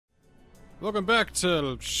Welcome back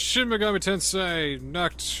to Shin Megami Tensei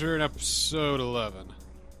Nocturne episode 11.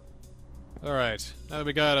 Alright, now that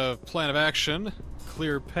we got a plan of action,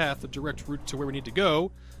 clear path, a direct route to where we need to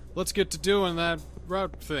go, let's get to doing that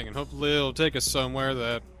route thing, and hopefully it'll take us somewhere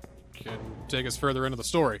that can take us further into the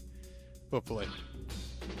story. Hopefully.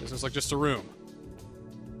 This looks like just a room.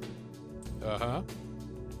 Uh-huh.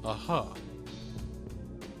 Uh-huh.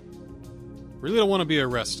 Really don't want to be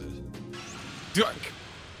arrested.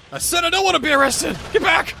 I said I don't want to be arrested! Get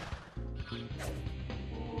back!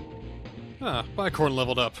 Ah, Bicorn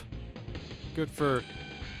leveled up. Good for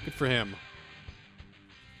him.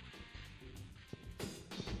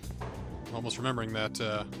 Almost remembering that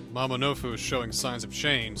Momonofu is showing signs of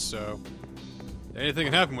change, so anything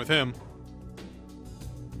can happen with him.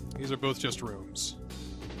 These are both just rooms.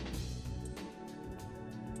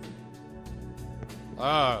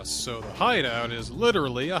 Ah, so the hideout is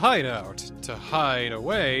literally a hideout to hide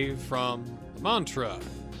away from the mantra.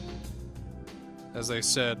 As they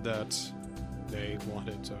said that they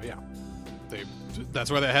wanted to, yeah. That's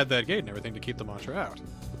why they had that gate and everything, to keep the mantra out.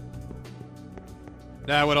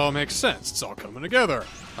 Now it all makes sense. It's all coming together.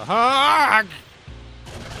 Aha!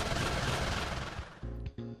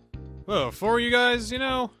 Whoa, for you guys, you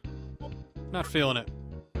know, not feeling it.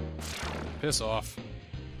 Piss off.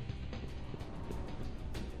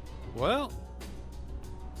 Well,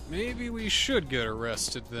 maybe we should get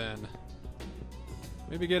arrested then.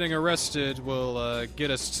 Maybe getting arrested will get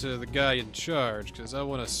us to the guy in charge, because I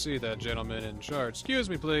want to see that gentleman in charge. Excuse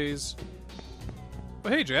me, please. Oh,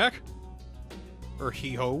 hey, Jack. Or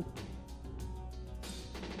hee-ho.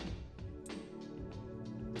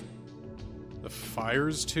 The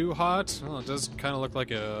fire's too hot? Oh, it does kind of look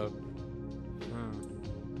like a...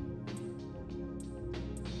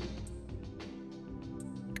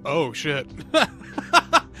 Oh, shit.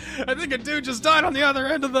 I think a dude just died on the other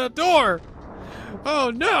end of that door! Oh,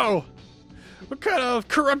 no! What kind of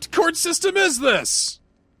corrupt court system is this?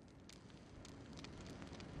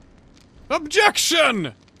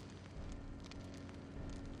 Objection!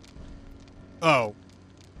 Oh.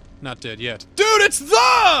 Not dead yet. Dude, it's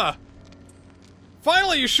the!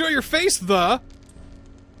 Finally, you show your face, the!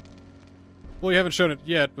 Well, you haven't shown it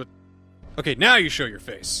yet, but... Okay, now you show your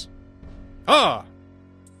face. Ah!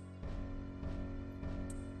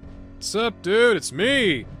 What's up, dude? It's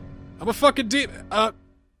me! I'm a fucking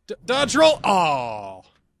dodge roll? Aww.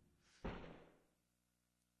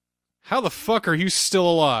 How the fuck are you still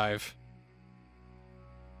alive?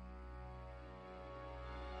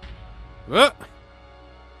 What?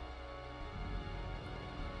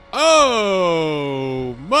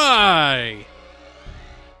 Oh my!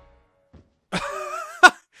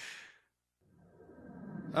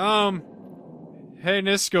 Hey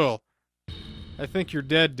Niskel. I think you're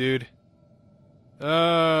dead, dude.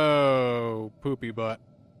 Oh, poopy butt.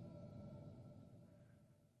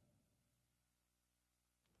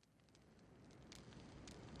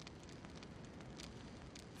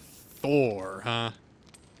 Thor, huh?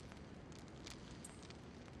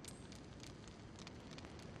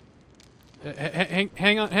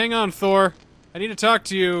 Hang on, Thor. I need to talk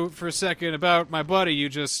to you for a second about my buddy you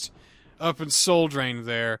just up and soul drained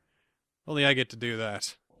there. Only I get to do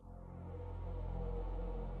that.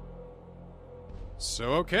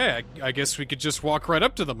 So, okay, I guess we could just walk right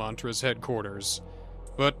up to the Mantra's headquarters.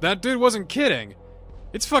 But that dude wasn't kidding.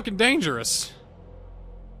 It's fucking dangerous.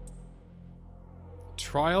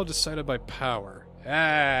 Trial decided by power.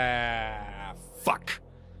 Ah, fuck.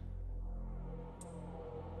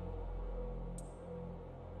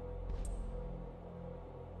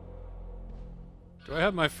 Do I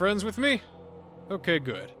have my friends with me? Okay,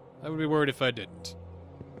 good. I would be worried if I didn't.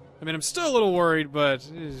 I mean, I'm still a little worried, but...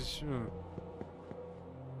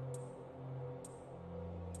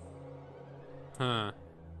 Huh.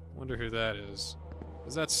 Wonder who that is.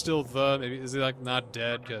 Is that still the... Maybe, is he, like, not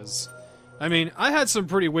dead? Because... I mean, I had some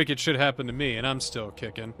pretty wicked shit happen to me, and I'm still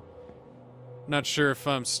kicking. Not sure if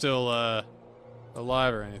I'm still,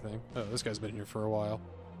 alive or anything. Oh, this guy's been here for a while.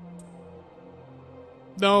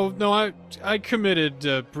 No, I committed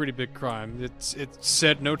a pretty big crime. It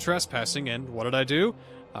said no trespassing, and what did I do?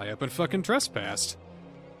 I up and fucking trespassed.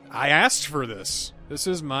 I asked for this. This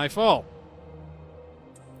is my fault.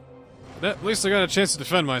 But at least I got a chance to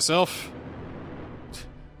defend myself.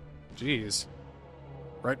 Jeez.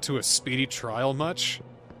 Right to a speedy trial much?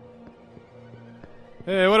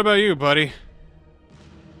 Hey, what about you, buddy?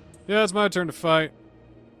 Yeah, it's my turn to fight.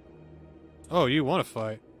 Oh, you want to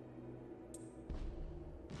fight?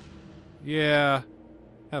 Yeah.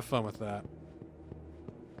 Have fun with that.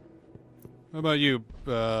 What about you?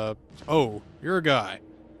 Oh, you're a guy.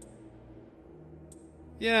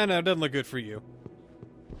 Yeah, no, it doesn't look good for you.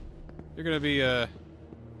 You're gonna be,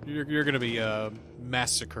 you're gonna be,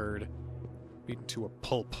 massacred. Beaten to a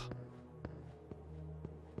pulp.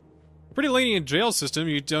 Pretty lenient jail system.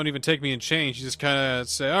 You don't even take me in chains. You just kinda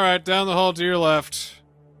say, alright, down the hall to your left.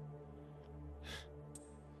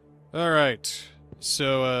 Alright.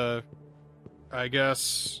 So, I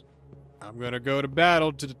guess I'm gonna go to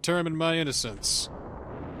battle to determine my innocence.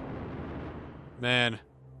 Man,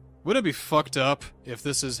 wouldn't it be fucked up if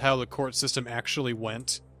this is how the court system actually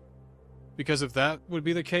went? Because if that would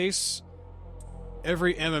be the case,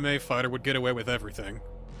 every MMA fighter would get away with everything.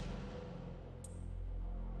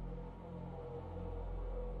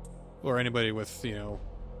 Or anybody with, you know,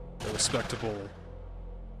 a respectable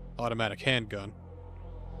automatic handgun.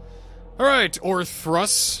 Alright,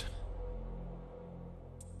 Orthrus.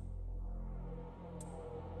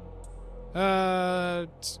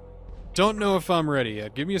 Don't know if I'm ready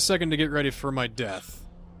yet. Give me a second to get ready for my death.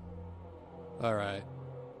 Alright.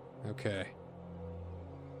 Okay.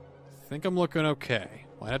 Think I'm looking okay.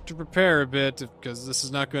 Might have to prepare a bit, because this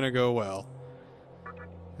is not going to go well.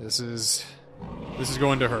 This is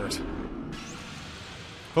going to hurt.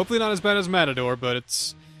 Hopefully not as bad as Matador, but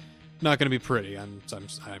it's not going to be pretty. I'm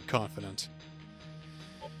confident.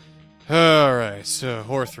 Alright, so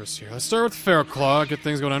Orthrus here. Let's start with Fairclaw, get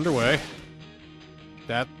things going underway.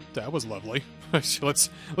 That was lovely. let's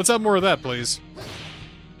have more of that, please.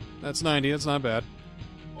 That's 90, that's not bad.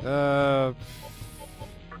 I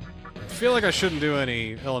feel like I shouldn't do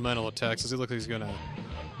any elemental attacks, because it looks like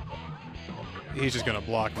he's just gonna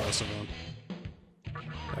block most of them.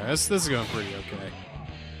 Alright, this is going pretty okay.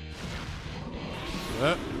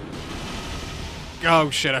 Oh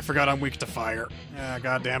shit, I forgot I'm weak to fire. Ah,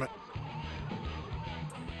 god damn it.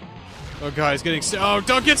 Oh god, he's getting oh,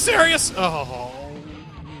 don't get serious! Oh.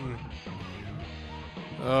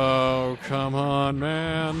 Oh, come on,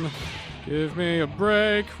 man. Give me a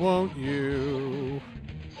break, won't you?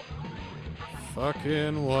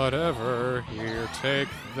 Fucking whatever. Here, take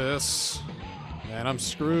this. Man, I'm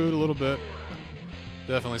screwed a little bit.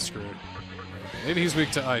 Definitely screwed. Maybe he's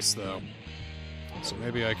weak to ice, though. So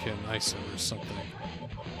maybe I can ice him or something.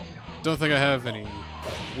 Don't think I have any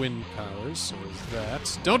wind powers, so is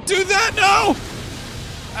that. Don't do that! No!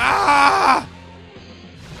 Ah!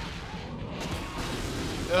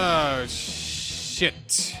 Oh,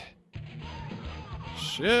 shit.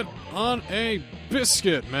 Shit on a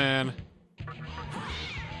biscuit, man.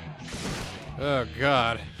 Oh,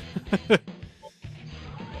 God.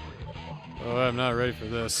 Oh, I'm not ready for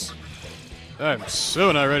this. I'm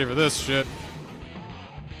so not ready for this shit.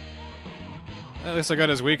 At least I got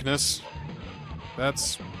his weakness.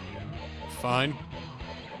 That's fine.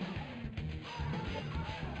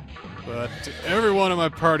 But everyone in my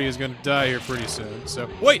party is gonna die here pretty soon, so...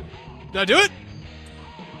 Wait! Did I do it?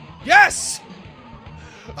 Yes!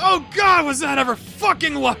 Oh god, was that ever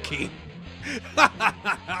fucking lucky!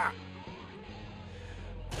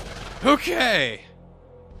 Okay!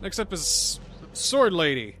 Next up is Sword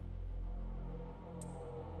Lady.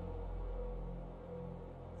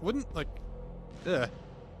 Wouldn't, like... Ugh.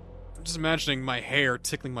 I'm just imagining my hair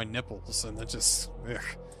tickling my nipples, and that just... Ugh.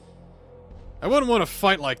 I wouldn't want to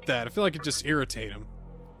fight like that. I feel like it'd just irritate him.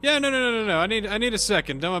 Yeah, no. I need a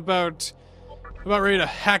second. I'm about ready to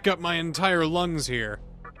hack up my entire lungs here.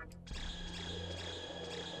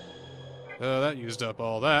 That used up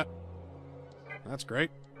all that. That's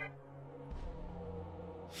great.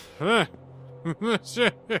 Alright,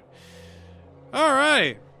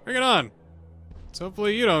 bring it on. So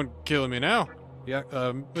hopefully you don't kill me now. Yeah,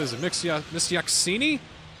 what is it, Miss Yaxini?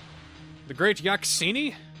 The Great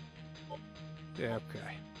Yaxini? Yeah,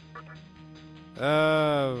 okay.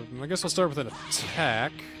 I guess I'll start with an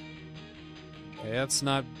attack. Okay, that's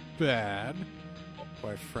not bad,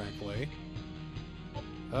 quite frankly.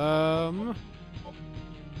 How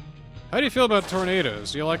do you feel about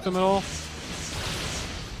tornadoes? Do you like them at all?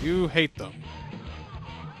 You hate them.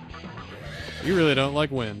 You really don't like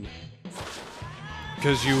wind.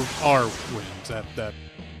 Because you are wind. That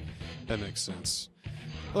makes sense.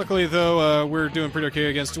 Luckily, though, we're doing pretty okay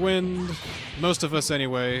against wind. Most of us,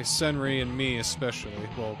 anyway. Senri and me, especially.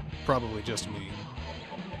 Well, probably just me.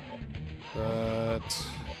 But...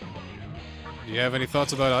 do you have any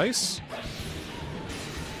thoughts about ice?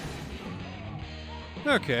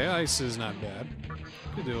 Okay, ice is not bad.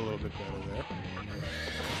 Could do a little bit better there.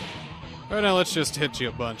 Alright, now let's just hit you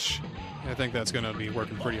a bunch. I think that's gonna be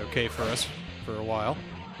working pretty okay for us for a while.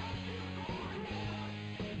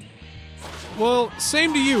 Well,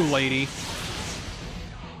 same to you, lady.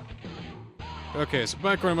 Okay, so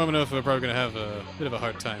background moment of we're probably gonna have a bit of a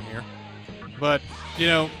hard time here. But, you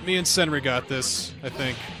know, me and Senri got this, I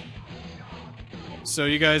think. So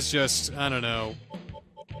you guys just, I don't know,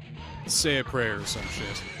 say a prayer or some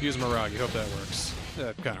shit. Use Mirage, hope that works.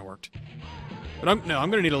 That kind of worked. But I'm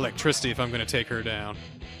gonna need electricity if I'm gonna take her down.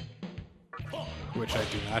 Which I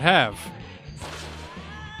do not have.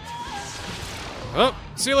 Oh,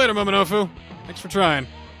 see you later, Momonofu. Thanks for trying.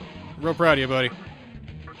 I'm real proud of you, buddy.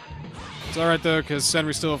 It's alright though, because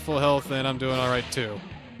Senri's still at full health and I'm doing alright too.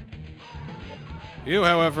 You,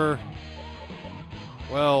 however...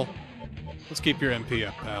 Well, let's keep your MP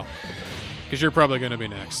up, pal. Because you're probably gonna be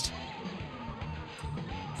next.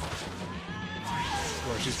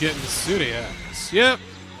 Or she's getting sooty ass. Yep.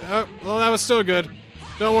 Well, that was still good.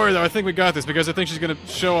 Don't worry though, I think we got this because I think she's gonna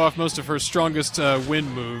show off most of her strongest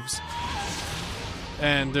wind moves.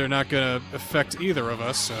 And they're not gonna affect either of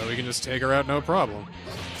us, so we can just take her out no problem.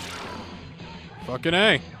 Fucking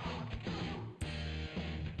A.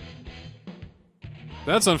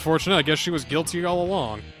 That's unfortunate. I guess she was guilty all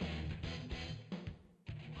along.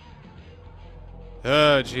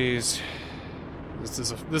 Oh, jeez. This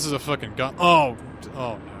is a fucking gun. Oh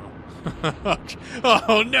no.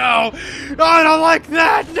 Oh no! Oh, I don't like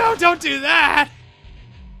that! No, don't do that!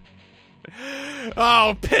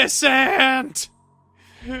 Oh, pissant!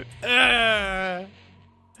 Man.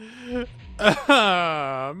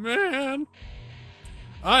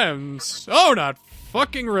 I am so not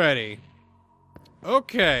fucking ready.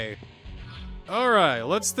 Okay. Alright,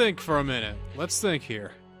 let's think for a minute. Let's think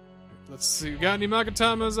here. Let's see, got any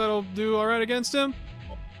Makatamas that'll do alright against him?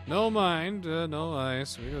 No mind, no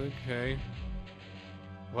ice, okay.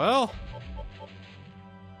 Well...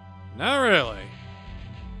 Not really.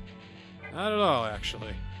 Not at all,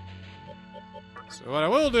 actually. So what I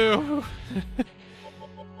will do...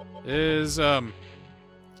 is,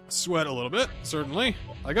 sweat a little bit, certainly.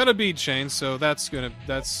 I got a bead chain, so that's gonna...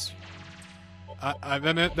 that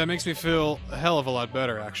makes me feel a hell of a lot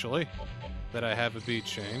better, actually. That I have a bead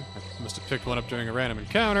chain. I must have picked one up during a random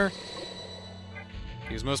encounter.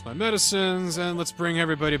 Use most of my medicines, and let's bring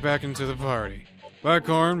everybody back into the party.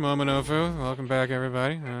 Buckhorn, Momonofu, welcome back,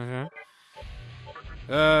 everybody.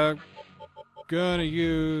 Gonna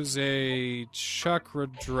use a chakra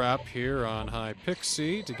drop here on High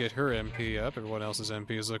Pixie to get her MP up. Everyone else's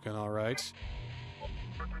MP is looking alright.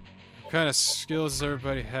 What kind of skills does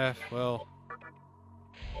everybody have? Well...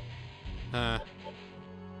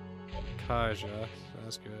 Kaja.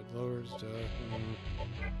 That's good. Lowers,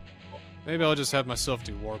 Maybe I'll just have myself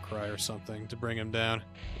do Warcry or something to bring him down.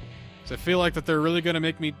 So I feel like that they're really gonna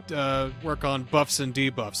make me work on buffs and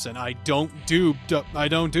debuffs, and I don't do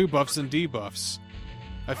buffs and debuffs.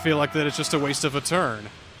 I feel like that it's just a waste of a turn.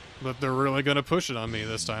 But they're really gonna push it on me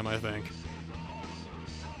this time, I think.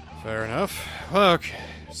 Fair enough. Okay,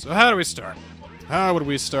 so how do we start? How would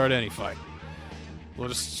we start any fight? We'll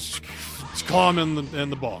just claw him in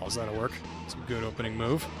the balls. That'll work. It's a good opening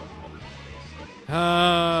move.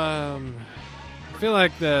 I feel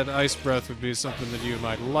like that Ice Breath would be something that you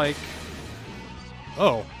might like.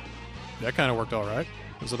 Oh, that kind of worked all right.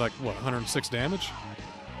 Was it like, what, 106 damage?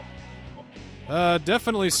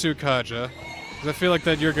 Definitely Sukaja. Because I feel like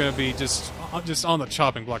that you're going to be just on the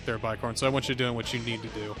chopping block there, Bicorn, so I want you doing what you need to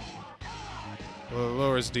do.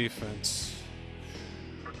 Lowers defense.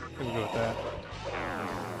 We'll go with that.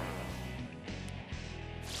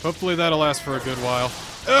 Hopefully that'll last for a good while.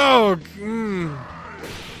 Oh!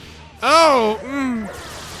 Oh!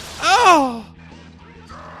 Oh!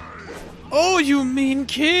 Oh, you mean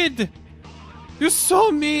kid! You're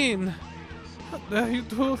so mean! How dare you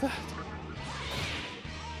do that?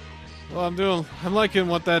 Well, I'm liking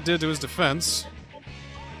what that did to his defense.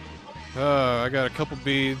 I got a couple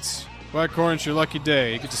beads. Bicorn, it's your lucky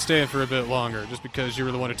day. You get to stay in for a bit longer, just because you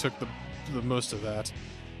were the one who took the most of that.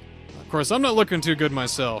 Of course, I'm not looking too good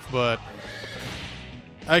myself, but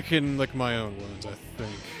I can lick my own wounds, I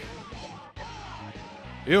think.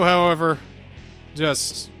 You, however,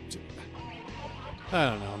 just... I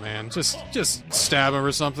don't know, man. Just stab him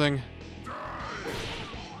or something.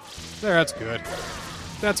 There, that's good.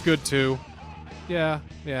 That's good, too. Yeah,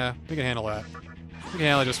 we can handle that. We can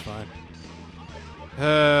handle it just fine.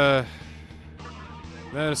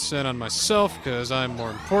 Medicine on myself, because I'm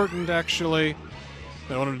more important, actually. I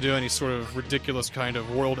don't want him to do any sort of ridiculous kind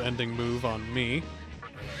of world-ending move on me.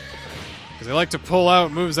 Because they like to pull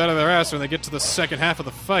out moves out of their ass when they get to the second half of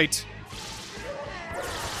the fight.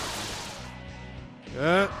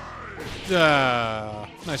 Nice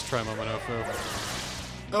try, Momonofu.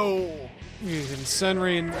 Oh! And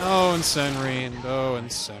Senri, and oh, and Senri, and oh, and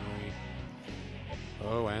Senri.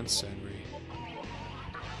 Oh, and Senri.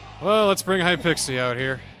 Well, let's bring High Pixie out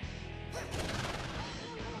here.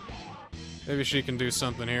 Maybe she can do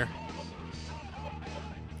something here.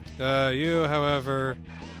 You, however,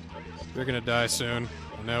 you're gonna die soon.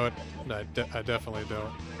 I know it. I definitely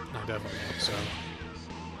don't. I definitely don't, so...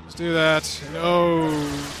 Let's do that. Oh...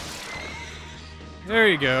 There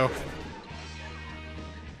you go.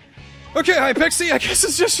 Okay, hi Pixie, I guess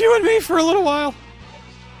it's just you and me for a little while.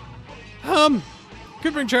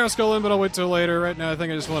 Could bring Charaskull in, but I'll wait till later. Right now, I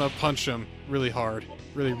think I just want to punch him really hard.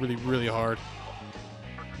 Really, really, really hard.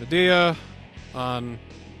 Medea on...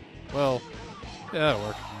 Well, yeah, that'll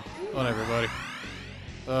work. On everybody.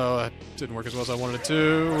 Oh, that didn't work as well as I wanted it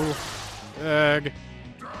to. Egg.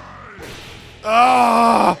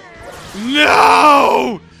 Ah!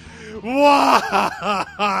 No!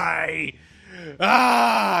 Why?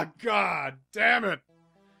 Ah, god damn it.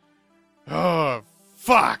 Oh,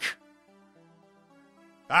 fuck.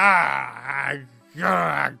 Ah,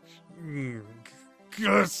 god.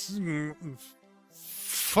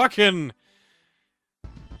 Fucking.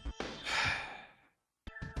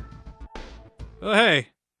 Oh, hey.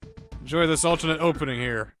 Enjoy this alternate opening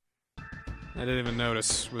here. I didn't even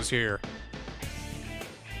notice was here.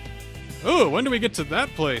 Oh, when do we get to that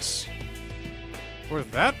place? Or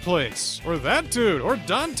that place? Or that dude? Or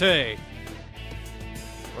Dante?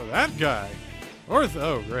 Or that guy? Or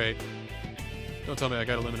oh, great. Don't tell me I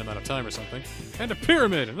got a limited amount of time or something. And a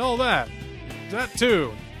pyramid and all that. That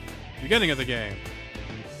too. Beginning of the game.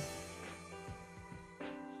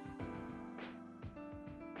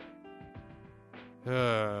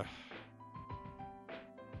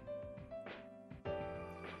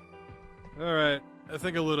 Alright, I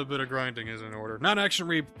think a little bit of grinding is in order. Not action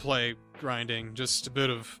replay grinding, just a bit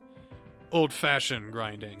of old-fashioned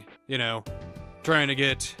grinding. You know, trying to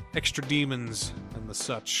get extra demons and the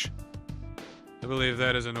such. I believe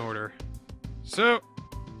that is in order. So,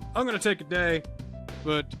 I'm gonna take a day,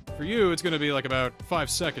 but for you it's gonna be like about 5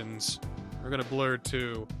 seconds. We're gonna blur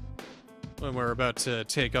to when we're about to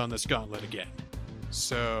take on this gauntlet again.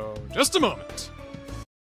 So, just a moment.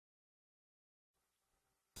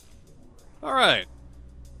 Alright.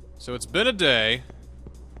 So it's been a day,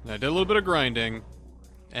 and I did a little bit of grinding,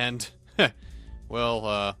 and,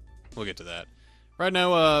 well, we'll get to that. Right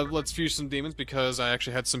now, let's fuse some demons because I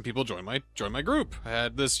actually had some people join my group. I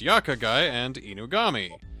had this Yaka guy and Inugami.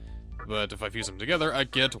 But if I fuse them together, I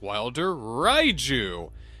get Wilder Raiju.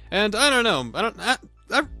 And I don't know,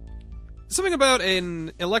 something about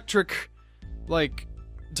an electric, like,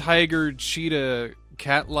 tiger, cheetah,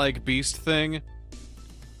 cat-like beast thing.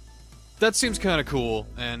 That seems kind of cool,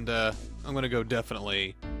 and I'm gonna go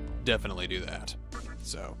definitely do that.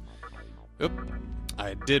 So, oop,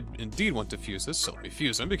 I did indeed want to fuse this, so let me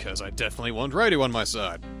fuse him because I definitely want Raiju on my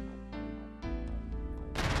side.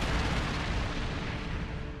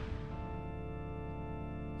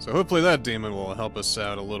 So hopefully that demon will help us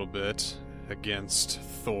out a little bit against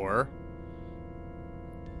Thor.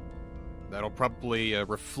 That'll probably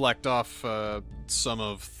reflect off some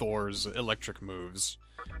of Thor's electric moves.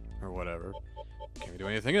 Or whatever. Can we do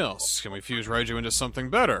anything else? Can we fuse Raiju into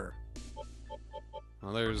something better?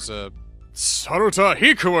 Well, there's, Saruta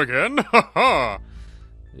Hiku again! Haha!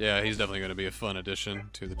 Yeah, he's definitely gonna be a fun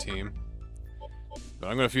addition to the team. But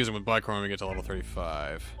I'm gonna fuse him with Bicorn when we get to level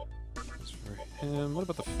 35. That's for him. What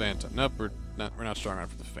about the Phantom? Nope, we're not strong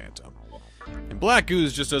enough for the Phantom. And Black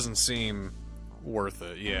Ooze just doesn't seem worth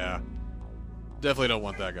it, yeah. Definitely don't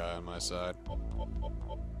want that guy on my side.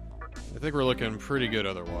 I think we're looking pretty good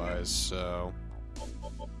otherwise, so...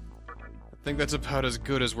 I think that's about as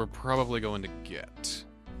good as we're probably going to get.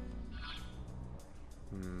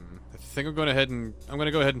 I think I'm gonna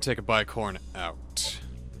go ahead and take a Bicorn out.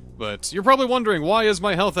 But you're probably wondering, why is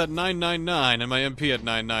my health at 999 and my MP at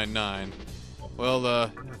 999? Well,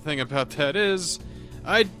 the thing about that is,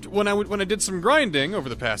 when I did some grinding over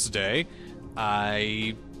the past day,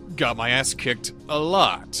 I got my ass kicked a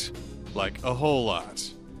lot. Like, a whole lot.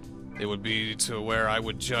 It would be to where I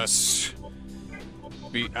would just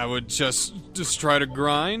try to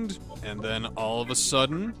grind, and then all of a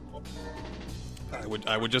sudden,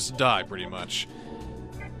 I would just die, pretty much.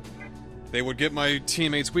 They would get my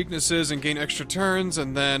teammates' weaknesses and gain extra turns,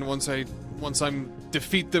 and then once I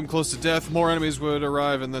defeat them close to death, more enemies would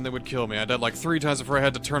arrive, and then they would kill me. I died like 3 times before I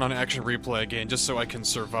had to turn on action replay again, just so I can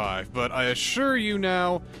survive. But I assure you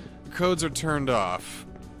now, the codes are turned off.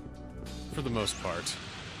 For the most part.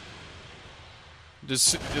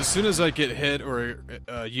 As soon as I get hit or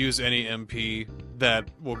use any MP, that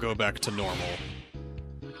will go back to normal.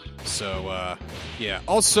 So, yeah.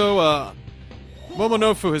 Also,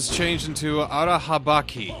 Momonofu has changed into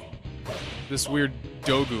Arahabaki. This weird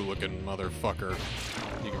Dogu-looking motherfucker.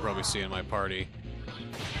 You can probably see in my party.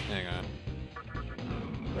 Hang on.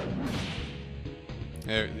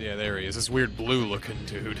 Yeah, there he is. This weird blue-looking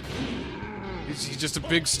dude. He's just a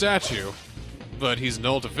big statue. But he's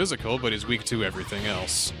null to physical, but he's weak to everything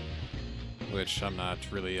else. Which I'm not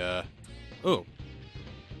really, Oh.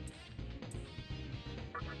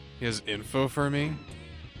 He has info for me?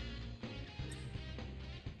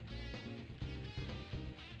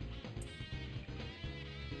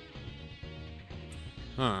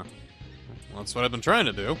 Huh. Well, that's what I've been trying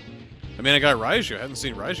to do. I mean, I got Raiju. I hadn't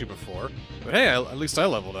seen Raiju before. But hey, at least I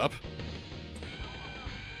leveled up.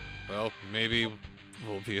 Well, maybe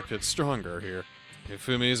we'll be a bit stronger here.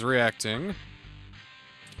 Ifumi's reacting.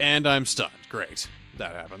 And I'm stunned. Great.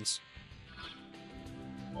 That happens.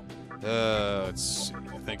 Let's see.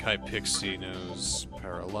 I think Hypixie knows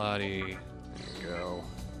Paralati. There we go.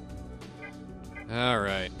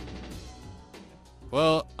 Alright.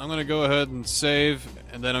 Well, I'm gonna go ahead and save,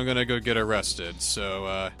 and then I'm gonna go get arrested,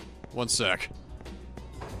 so, one sec.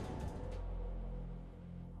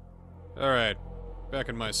 Alright. Back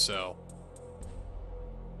in my cell.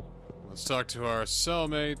 Let's talk to our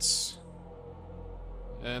cellmates.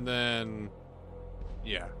 And then...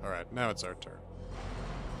 yeah, alright, now it's our turn.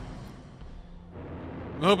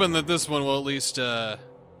 I'm hoping that this one will at least, I'm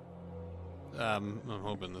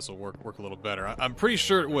hoping this will work a little better. I'm pretty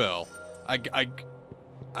sure it will.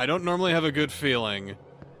 I don't normally have a good feeling,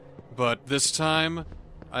 but this time,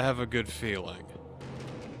 I have a good feeling.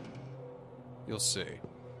 You'll see.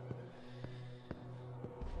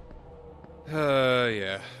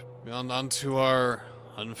 Yeah. On to our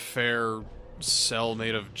unfair cell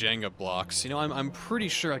made of Jenga blocks. You know, I'm pretty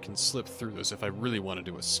sure I can slip through this if I really wanted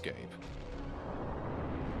to escape.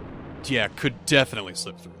 Yeah, could definitely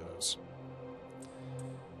slip through those.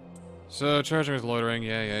 So, charging with loitering,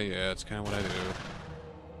 yeah, it's kind of what I do.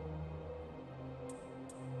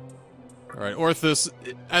 Alright, Orthus,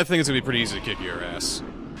 I think it's gonna be pretty easy to kick your ass.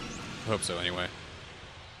 I hope so, anyway.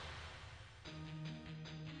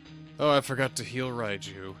 Oh, I forgot to heal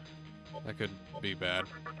Raiju. That could be bad.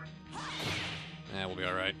 We'll be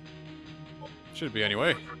alright. Should be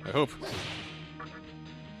anyway, I hope.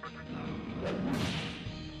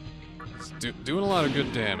 It's doing a lot of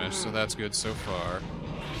good damage, so that's good so far.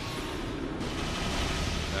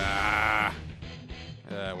 Ah!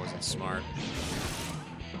 That wasn't smart.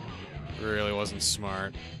 Really wasn't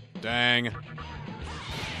smart. Dang.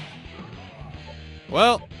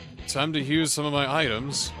 Well, time to use some of my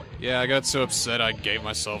items. Yeah, I got so upset I gave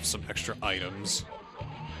myself some extra items.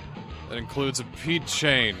 That includes a bead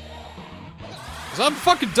chain. 'Cause I'm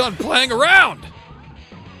fucking done playing around!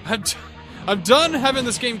 I'm done having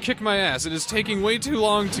this game kick my ass. It is taking way too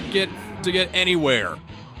long to get anywhere.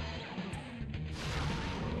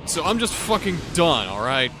 So I'm just fucking done,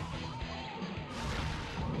 alright?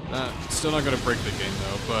 Still not gonna break the game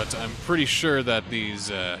though, but I'm pretty sure that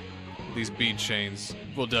these bead chains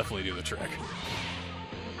will definitely do the trick.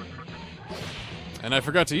 And I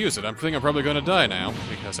forgot to use it. I think I'm probably gonna die now,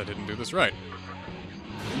 because I didn't do this right.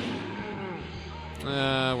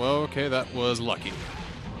 Well, okay, that was lucky.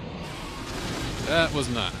 That was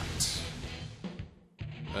not.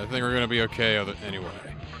 I think we're gonna be okay anyway.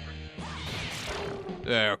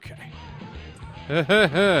 Okay.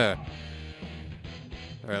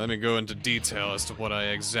 Alright, let me go into detail as to what I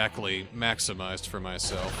exactly maximized for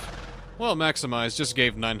myself. Well, maximized just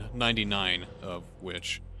gave 99 of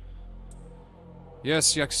which.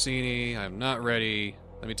 Yes, Yaxini, I'm not ready.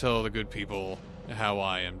 Let me tell the good people how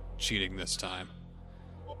I am cheating this time.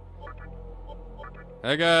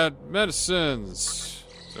 I got medicines,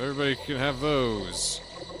 so everybody can have those.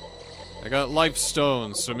 I got life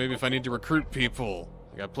stones, so maybe if I need to recruit people,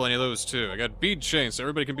 I got plenty of those too. I got bead chains, so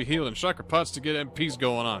everybody can be healed, and chakra pots to get MPs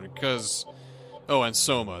going on, because... oh, and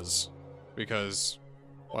somas. Because...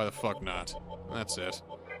 why the fuck not? That's it.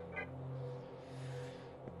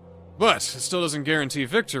 But, it still doesn't guarantee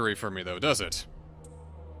victory for me, though, does it?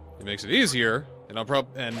 It makes it easier, and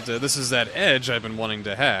this is that edge I've been wanting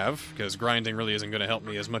to have, because grinding really isn't going to help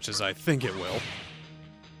me as much as I think it will.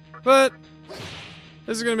 But,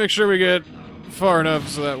 this is going to make sure we get far enough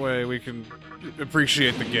so that way we can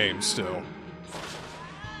appreciate the game still.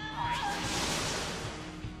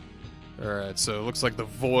 Alright, so it looks like the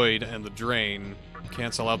Void and the Drain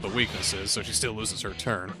cancel out the weaknesses, so she still loses her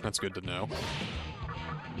turn. That's good to know.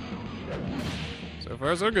 So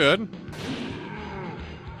far, so good.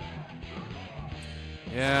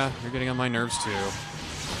 Yeah, you're getting on my nerves too.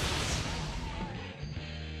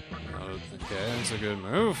 Okay, that's a good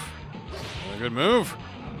move. A good move.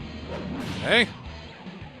 Hey.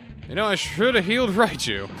 You know, I should have healed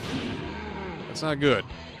Raiju. That's not good.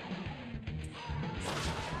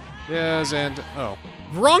 Yes, and... oh.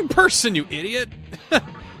 Wrong person, you idiot!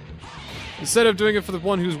 Instead of doing it for the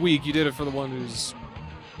one who's weak, you did it for the one who's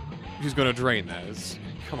gonna drain that.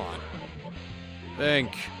 Come on.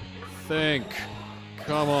 Think.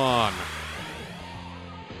 Come on.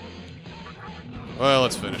 Well,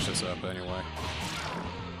 let's finish this up anyway.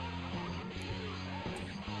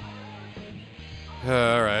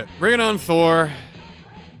 Alright. Bring it on, Thor.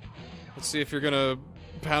 Let's see if you're gonna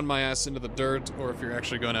pound my ass into the dirt, or if you're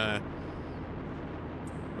actually gonna...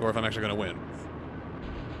 or if I'm actually gonna win.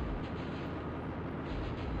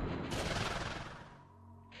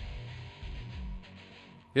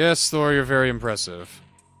 Yes, Thor, you're very impressive.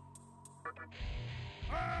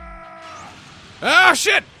 Ah,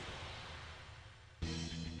 shit!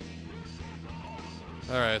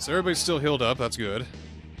 Alright, so everybody's still healed up, that's good.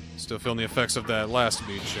 Still feeling the effects of that last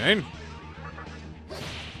beat chain.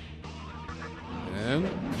 And...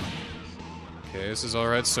 okay, this is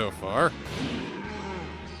alright so far.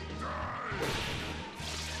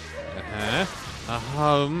 Uh-huh.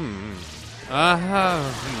 Uh-huh.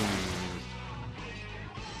 Uh-huh.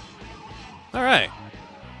 Alright.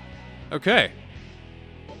 Okay.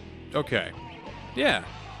 Okay. Yeah.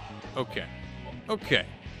 Okay. Okay.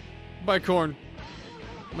 Bicorn.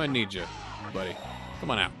 Might need you, buddy.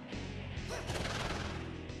 Come on out.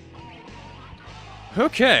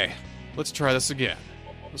 Okay. Let's try this again.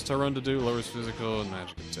 What's Tyrone to do? Lowers physical and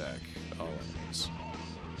magic attack. Always.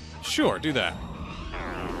 Sure, do that.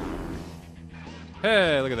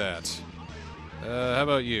 Hey, look at that. How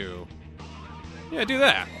about you? Yeah, do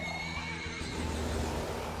that.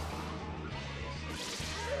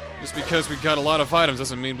 Just because we got a lot of items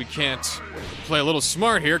doesn't mean we can't play a little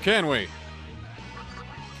smart here, can we?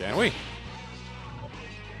 Can we?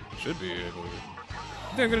 Should be able to.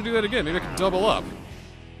 I think I'm gonna do that again. Maybe I can double up.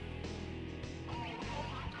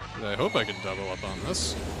 I hope I can double up on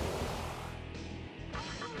this.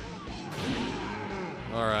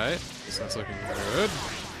 Alright, so that's looking good.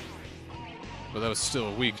 But that was still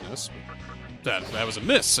a weakness. That was a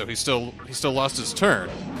miss, so he still lost his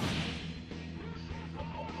turn.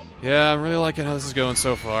 Yeah, I'm really liking how this is going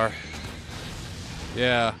so far.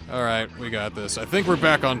 Yeah, alright, we got this. I think we're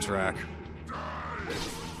back on track.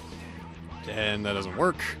 And that doesn't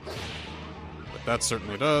work. But that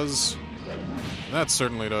certainly does. And that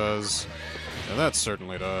certainly does. And that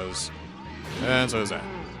certainly does. And so does that.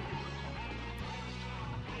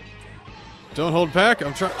 Don't hold back,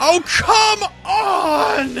 I'm trying— oh, come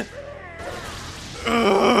on!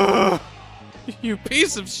 Ugh. You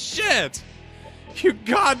piece of shit! You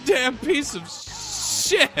goddamn piece of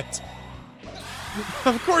shit!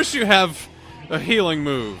 Of course you have a healing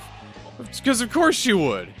move. Because of course you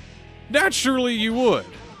would. Naturally you would.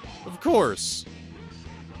 Of course.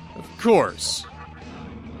 Of course.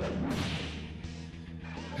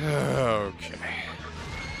 Okay.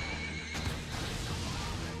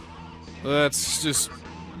 Let's just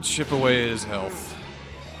chip away at his health.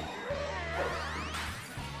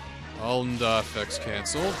 All Nda effects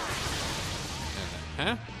cancel.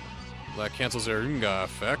 Uh-huh. That cancels their Unga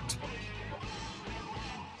effect.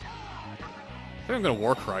 I think I'm gonna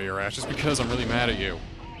Warcry your ass just because I'm really mad at you.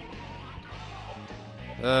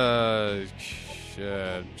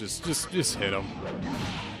 Shit. Just hit him.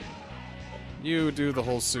 You do the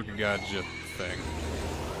whole Sukagaja thing.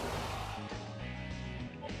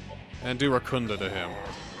 And do Rakunda to him.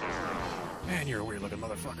 Man, you're a weird looking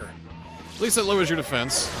motherfucker. At least that lowers your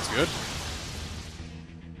defense. That's good.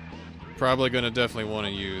 Probably gonna definitely want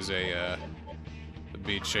to use the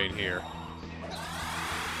bead chain here.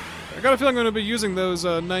 I got a feeling I'm gonna be using those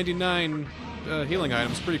 99 healing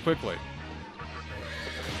items pretty quickly.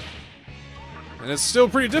 And it's still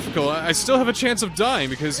pretty difficult. I still have a chance of dying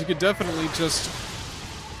because he could definitely just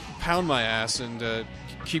pound my ass and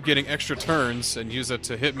keep getting extra turns and use it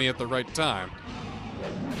to hit me at the right time.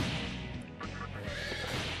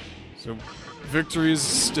 So, victory is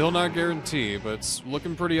still not guaranteed, but it's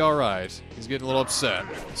looking pretty alright. He's getting a little upset,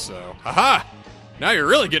 so... haha! Now you're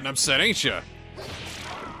really getting upset, ain't you?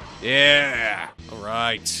 Yeah!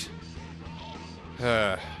 Alright.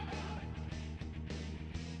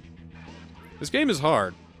 This game is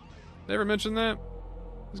hard. Did I ever mention that?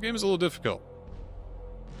 This game is a little difficult.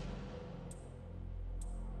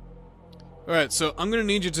 Alright, so I'm gonna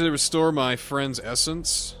need you to restore my friend's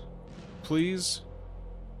essence. Please.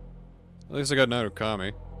 At least I got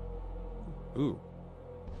Narukami. Ooh.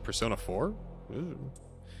 Persona 4? Ooh.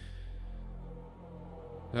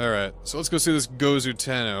 Alright, so let's go see this Gozu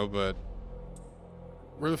Tenno, but...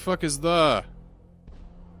 where the fuck is the...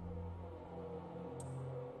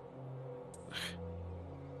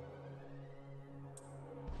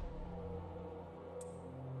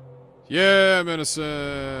 Yeah, I'm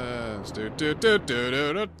innocent. Do do do do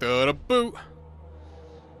do do do do boo.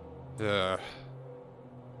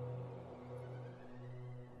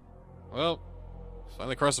 Well,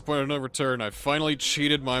 finally crossed the point of no return. I finally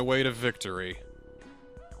cheated my way to victory.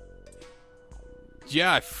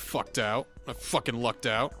 Yeah, I fucked out. I fucking lucked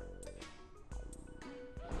out.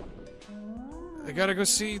 I gotta go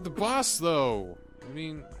see the boss, though. I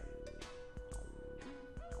mean...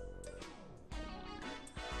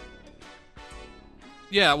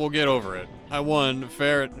 Yeah, we'll get over it. I won.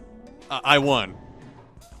 Fair... I won.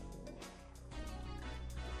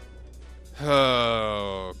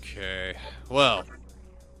 Okay. Well...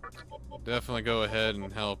 Definitely go ahead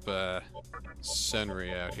and help,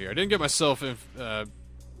 Senri out here. I didn't get myself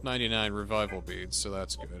 99 revival beads, so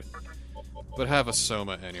that's good. But have a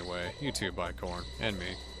Soma anyway. You too, Bicorn. And me.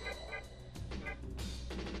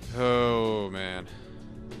 Oh, man.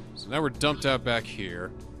 So now we're dumped out back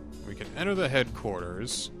here. We can enter the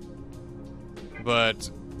headquarters.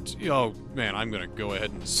 But... Oh, man, I'm gonna go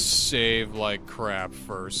ahead and save like crap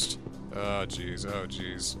first. Oh, jeez. Oh,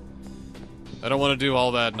 jeez. I don't want to do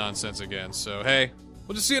all that nonsense again, so hey,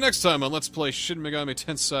 we'll just see you next time on Let's Play Shin Megami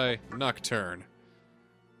Tensei Nocturne.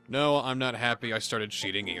 No, I'm not happy I started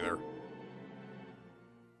cheating either.